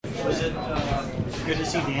Was it good to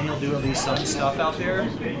see Daniel do at least some stuff out there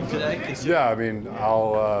today? Yeah, I mean,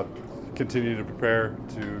 I'll continue to prepare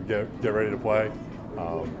to get ready to play.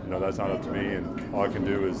 That's not up to me, and all I can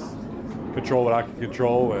do is control what I can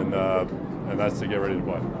control, and that's to get ready to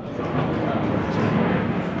play.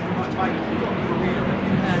 Mike, in your career, have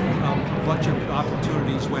you had a bunch of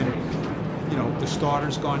opportunities when, the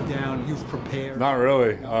starter's gone down, you've prepared? Not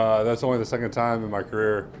really. That's only the second time in my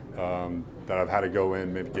career that I've had to go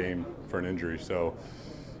in mid-game for an injury. So,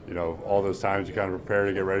 all those times you kind of prepare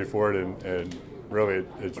to get ready for it, and really,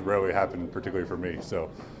 it's rarely happened, particularly for me. So,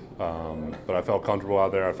 but I felt comfortable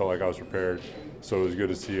out there. I felt like I was prepared. So it was good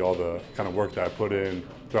to see all the kind of work that I put in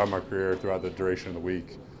throughout my career, throughout the duration of the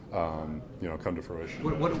week, come to fruition.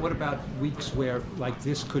 What about weeks where, like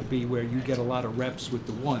this could be, where you get a lot of reps with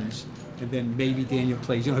the ones, and then maybe Daniel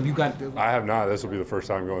plays? Have you got? I have not. This will be the first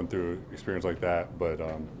time going through an experience like that. But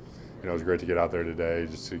it was great to get out there today,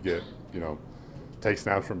 just to get take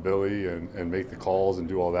snaps from Billy and make the calls and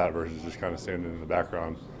do all that versus just kind of standing in the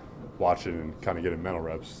background, watching and kind of getting mental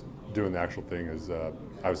reps. Doing the actual thing is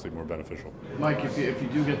obviously more beneficial. Mike, if you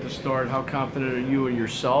do get the start, how confident are you in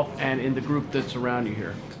yourself and in the group that's around you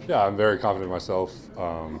here? Yeah, I'm very confident in myself.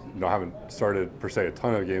 I haven't started per se a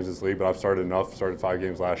ton of games this league, but I've started enough. Started 5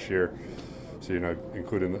 games last year, so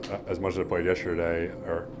including as much as I played yesterday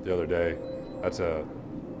or the other day, that's a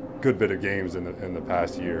good bit of games in the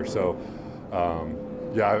past year. So,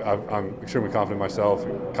 I'm extremely confident in myself,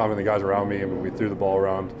 confident in the guys around me, and we threw the ball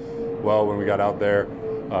around well when we got out there.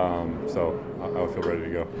 So I feel ready to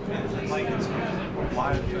go. Mike,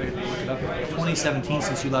 2017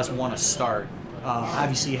 since you last won a start.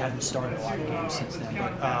 Obviously, you hadn't started a lot of games since then,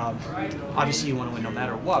 but obviously you want to win no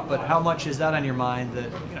matter what. But how much is that on your mind that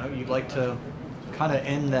you'd like to kind of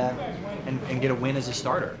end that and get a win as a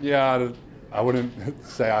starter? Yeah, I wouldn't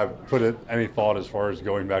say I put it any thought as far as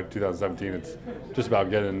going back to 2017. It's just about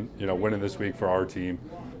getting winning this week for our team.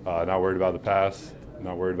 Not worried about the past.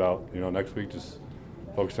 Not worried about next week. Just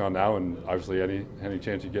focusing on now, and obviously any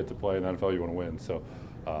chance you get to play in the NFL, you want to win. So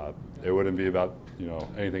it wouldn't be about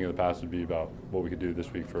anything in the past. It'd be about what we could do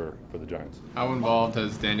this week for the Giants. How involved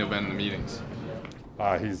has Daniel been in the meetings?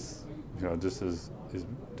 He's he's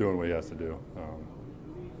doing what he has to do.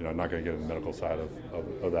 I'm not going to get into the medical side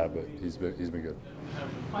of that, but he's been good.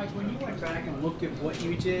 Mike, when you went back and looked at what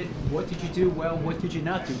you did, what did you do well? What did you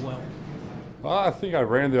not do well? I think I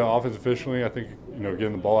ran the offense efficiently. I think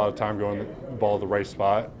getting the ball out of time, going the ball at the right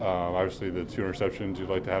spot. Obviously, the 2 interceptions you'd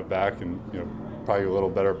like to have back, and probably a little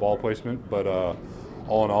better ball placement. But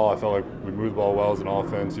all in all, I felt like we moved the ball well as an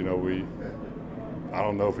offense. I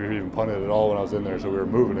don't know if we even punted at all when I was in there, so we were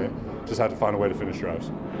moving it. Just had to find a way to finish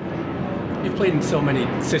drives. You've played in so many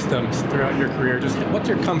systems throughout your career. Just what's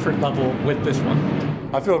your comfort level with this one?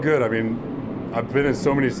 I feel good. I mean, I've been in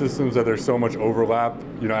so many systems that there's so much overlap.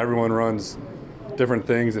 Everyone runs different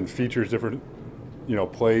things and features different,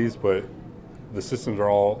 plays, but the systems are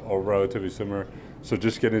all relatively similar. So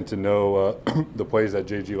just getting to know the plays that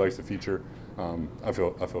JG likes to feature, I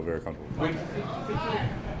feel very comfortable.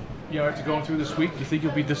 After going through this week, do you think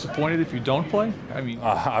you'll be disappointed if you don't play? I mean,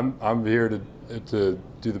 I'm here to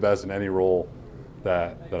do the best in any role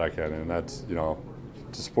that I can, and that's to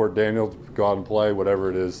support Daniel, to go out and play whatever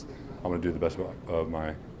it is. I'm going to do the best of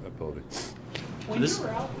my ability. When you were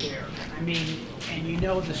out there, and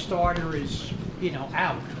the starter is,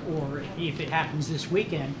 out, or if it happens this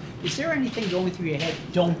weekend, is there anything going through your head,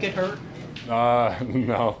 don't get hurt?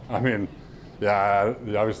 No.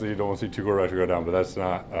 Obviously you don't want to see 2 quarterbacks go down, but that's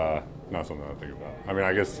not something I think about.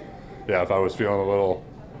 I guess, if I was feeling a little,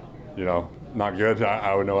 not good,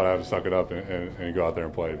 I would know I'd have to suck it up and go out there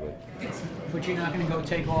and play. But you're not going to go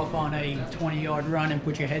take off on a 20-yard run and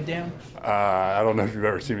put your head down? I don't know if you've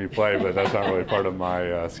ever seen me play, but that's not really part of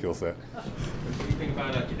my skill set. What do you think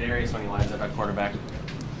about Kadarius when he lines up at quarterback?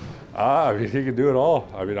 He can do it all.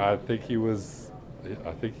 I think he was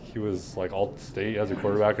like all-state as a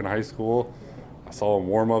quarterback in high school. I saw him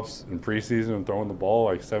warm-ups in preseason and throwing the ball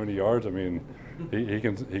like 70 yards. He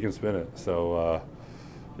can spin it. So.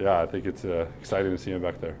 I think it's exciting to see him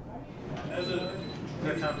back there.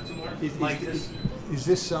 Is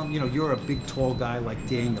this you're a big, tall guy like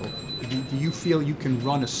Daniel. Do you feel you can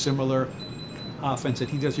run a similar offense that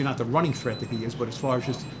he does? You're not the running threat that he is, but as far as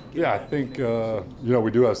just... Yeah, I think,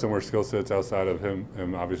 we do have similar skill sets outside of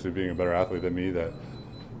him obviously being a better athlete than me. That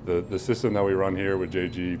the system that we run here with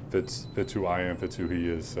JG fits who I am, fits who he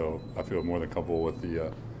is. So I feel more than comfortable with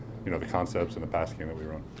the concepts and the pass game that we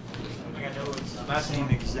run. I know it's not the same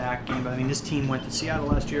exact game, but this team went to Seattle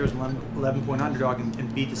last year as an 11-point underdog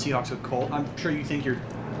and beat the Seahawks with Colt. I'm sure you think you're,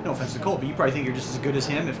 no offense to Colt, but you probably think you're just as good as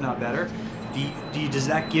him, if not better. does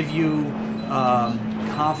that give you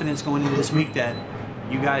confidence going into this week that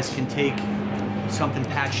you guys can take something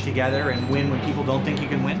patched together and win when people don't think you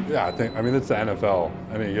can win? Yeah, I mean, it's the NFL.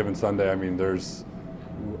 Any given Sunday, I mean,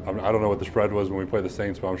 I don't know what the spread was when we played the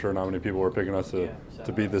Saints, but I'm sure not many people were picking us to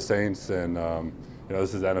beat the Saints. And,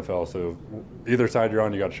 this is the NFL, so either side you're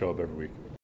on, you got to show up every week.